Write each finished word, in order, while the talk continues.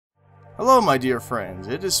Hello my dear friends,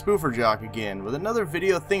 it is SpooferJahk again with another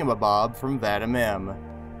video thingamabob from Vadim.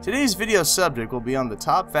 Today's video subject will be on the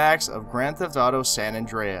top facts of Grand Theft Auto San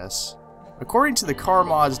Andreas. According to the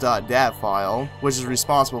carmods.dat file, which is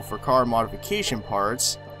responsible for car modification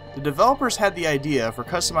parts, the developers had the idea for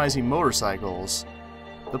customizing motorcycles.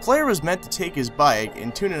 The player was meant to take his bike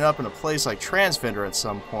and tune it up in a place like Transfender at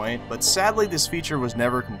some point, but sadly this feature was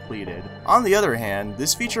never completed. On the other hand,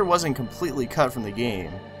 this feature wasn't completely cut from the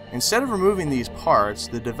game. Instead of removing these parts,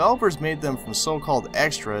 the developers made them from so-called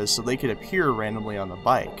extras so they could appear randomly on the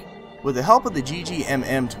bike. With the help of the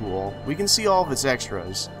GGMM tool, we can see all of its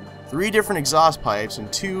extras, 3 different exhaust pipes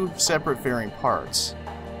and 2 separate fairing parts.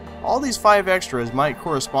 All these 5 extras might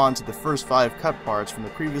correspond to the first 5 cut parts from the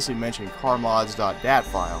previously mentioned carmods.dat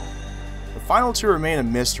file. The final 2 remain a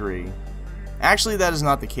mystery. Actually, that is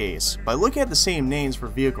not the case. By looking at the same names for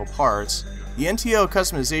vehicle parts, the NTO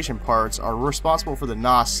customization parts are responsible for the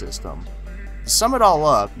NOS system. To sum it all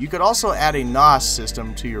up, you could also add a NOS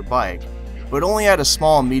system to your bike, but only at a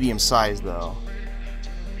small medium size though.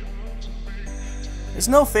 It's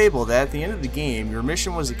no fable that at the end of the game, your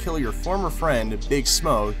mission was to kill your former friend, Big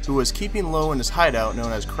Smoke, who was keeping low in his hideout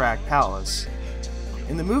known as Crack Palace.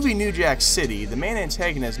 In the movie New Jack City, the main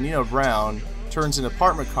antagonist Nino Brown turns an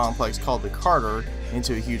apartment complex called the Carter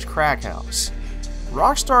into a huge crack house.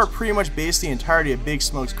 Rockstar pretty much based the entirety of Big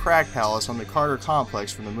Smoke's Crack Palace on the Carter complex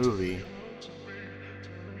from the movie.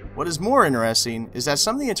 What is more interesting is that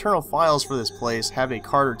some of the internal files for this place have a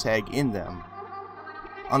Carter tag in them.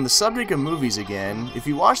 On the subject of movies again, if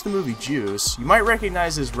you watch the movie Juice, you might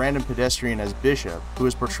recognize this random pedestrian as Bishop, who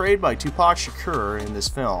is portrayed by Tupac Shakur in this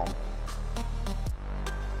film.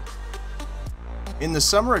 In the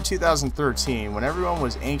summer of 2013, when everyone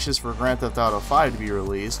was anxious for Grand Theft Auto 5 to be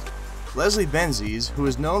released, Leslie Benzies, who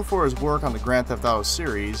is known for his work on the Grand Theft Auto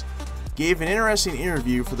series, gave an interesting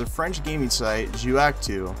interview for the French gaming site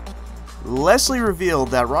Jouactu. Leslie revealed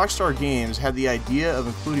that Rockstar Games had the idea of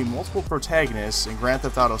including multiple protagonists in Grand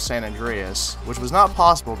Theft Auto San Andreas, which was not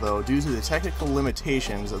possible though due to the technical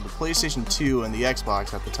limitations of the PlayStation 2 and the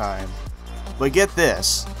Xbox at the time. But get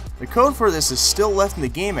this, the code for this is still left in the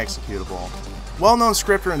game executable. Well-known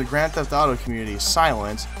scripter in the Grand Theft Auto community,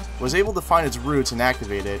 Silent, was able to find its roots and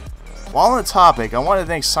activate it. While on the topic, I want to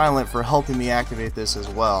thank Silent for helping me activate this as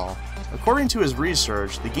well. According to his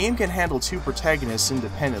research, the game can handle 2 protagonists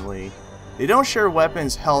independently. They don't share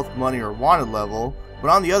weapons, health, money, or wanted level, but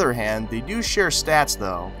on the other hand, they do share stats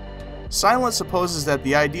though. Silent supposes that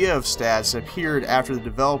the idea of stats appeared after the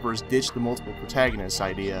developers ditched the multiple protagonists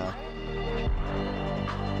idea.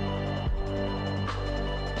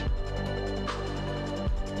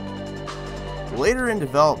 Later in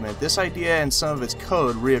development, this idea and some of its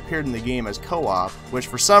code reappeared in the game as co-op, which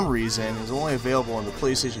for some reason is only available in the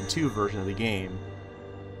PlayStation 2 version of the game.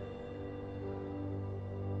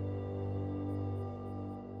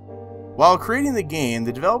 While creating the game,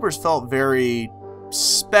 the developers felt very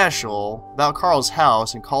special about Carl's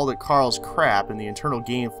house and called it Carl's Crap in the internal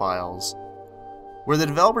game files. Were the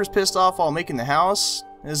developers pissed off while making the house?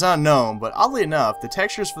 It is unknown, but oddly enough, the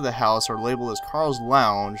textures for the house are labeled as Carl's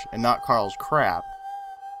Lounge and not Carl's Crap.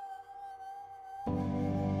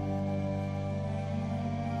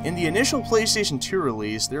 In the initial PlayStation 2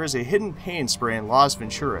 release, there is a hidden paint spray in Las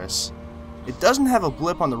Venturas. It doesn't have a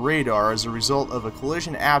blip on the radar as a result of a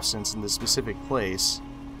collision absence in the specific place.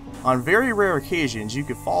 On very rare occasions, you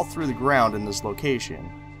could fall through the ground in this location.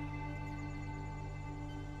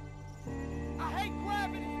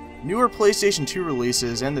 Newer PlayStation 2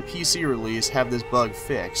 releases and the PC release have this bug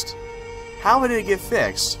fixed. How did it get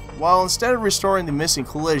fixed? Well, instead of restoring the missing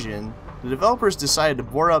collision, the developers decided to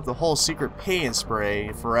board up the whole secret paint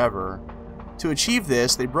spray forever. To achieve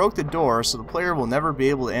this, they broke the door so the player will never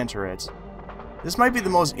be able to enter it. This might be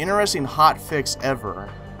the most interesting hot fix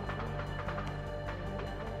ever.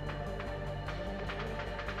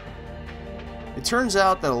 It turns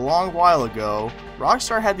out that a long while ago,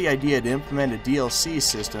 Rockstar had the idea to implement a DLC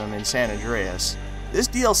system in San Andreas. This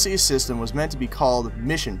DLC system was meant to be called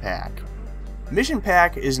Mission Pack. Mission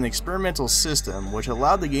Pack is an experimental system which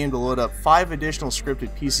allowed the game to load up 5 additional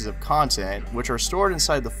scripted pieces of content which are stored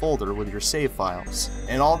inside the folder with your save files,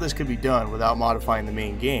 and all this could be done without modifying the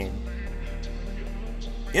main game.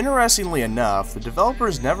 Interestingly enough, the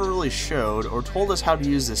developers never really showed or told us how to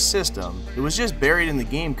use this system. It was just buried in the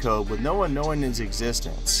game code with no one knowing its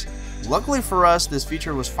existence. Luckily for us, this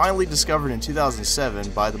feature was finally discovered in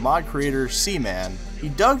 2007 by the mod creator Seaman. He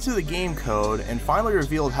dug through the game code and finally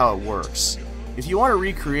revealed how it works. If you want to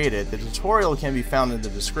recreate it, the tutorial can be found in the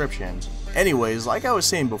description. Anyways, like I was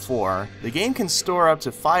saying before, the game can store up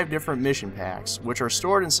to 5 different mission packs, which are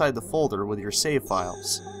stored inside the folder with your save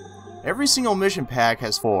files. Every single mission pack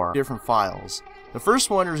has 4 different files. The first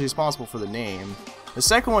one is responsible for the name, the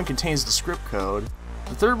second one contains the script code,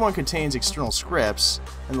 the third one contains external scripts,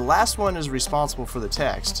 and the last one is responsible for the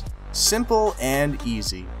text. Simple and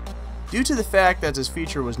easy. Due to the fact that this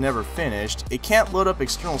feature was never finished, it can't load up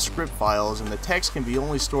external script files and the text can be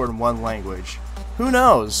only stored in one language. Who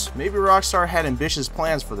knows, maybe Rockstar had ambitious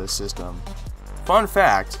plans for this system. Fun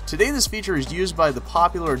fact, today this feature is used by the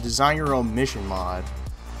popular Design Your Own Mission mod.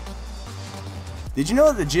 Did you know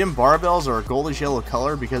that the gym barbells are a goldish yellow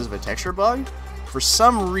color because of a texture bug? For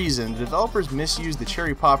some reason, the developers misused the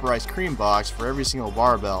cherry popper ice cream box for every single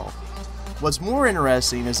barbell. What's more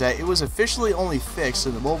interesting is that it was officially only fixed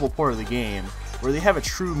in the mobile port of the game, where they have a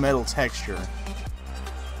true metal texture.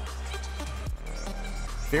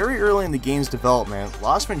 Very early in the game's development,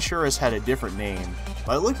 Las Venturas had a different name.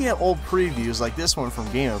 By looking at old previews like this one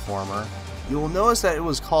from Game Informer, you will notice that it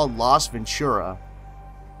was called Las Ventura.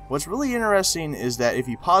 What's really interesting is that if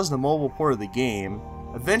you pause the mobile port of the game,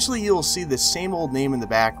 eventually you will see the same old name in the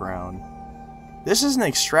background. This is an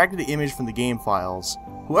extracted image from the game files.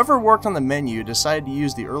 Whoever worked on the menu decided to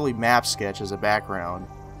use the early map sketch as a background.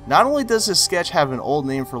 Not only does this sketch have an old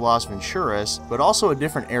name for Las Venturas, but also a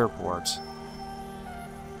different airport.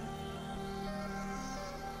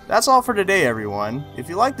 That's all for today, everyone. If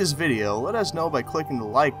you liked this video, let us know by clicking the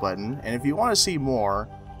like button, and if you want to see more,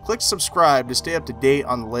 click subscribe to stay up to date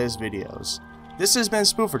on the latest videos. This has been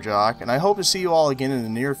SpooferJahk, and I hope to see you all again in the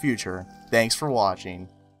near future. Thanks for watching.